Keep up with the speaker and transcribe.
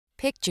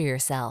Picture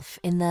yourself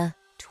in the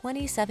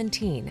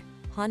 2017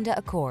 Honda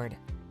Accord.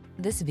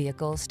 This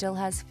vehicle still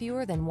has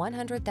fewer than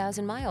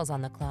 100,000 miles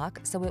on the clock,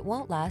 so it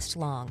won't last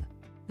long.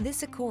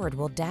 This Accord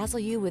will dazzle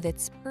you with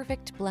its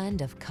perfect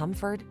blend of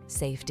comfort,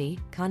 safety,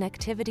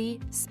 connectivity,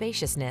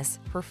 spaciousness,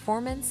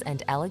 performance,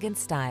 and elegant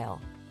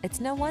style. It's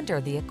no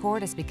wonder the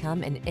Accord has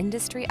become an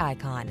industry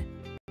icon.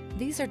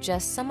 These are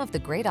just some of the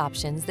great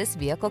options this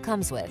vehicle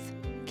comes with: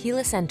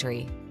 keyless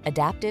entry,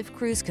 adaptive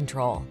cruise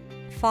control,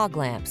 fog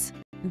lamps,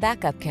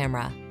 backup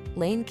camera,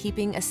 lane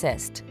keeping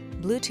assist,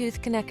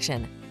 Bluetooth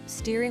connection,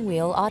 steering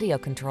wheel audio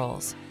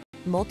controls,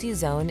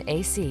 multi-zone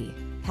AC,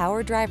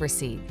 power driver's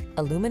seat,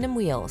 aluminum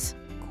wheels.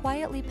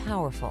 Quietly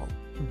powerful,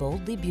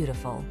 boldly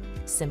beautiful,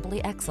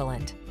 simply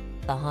excellent.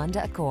 The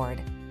Honda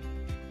Accord.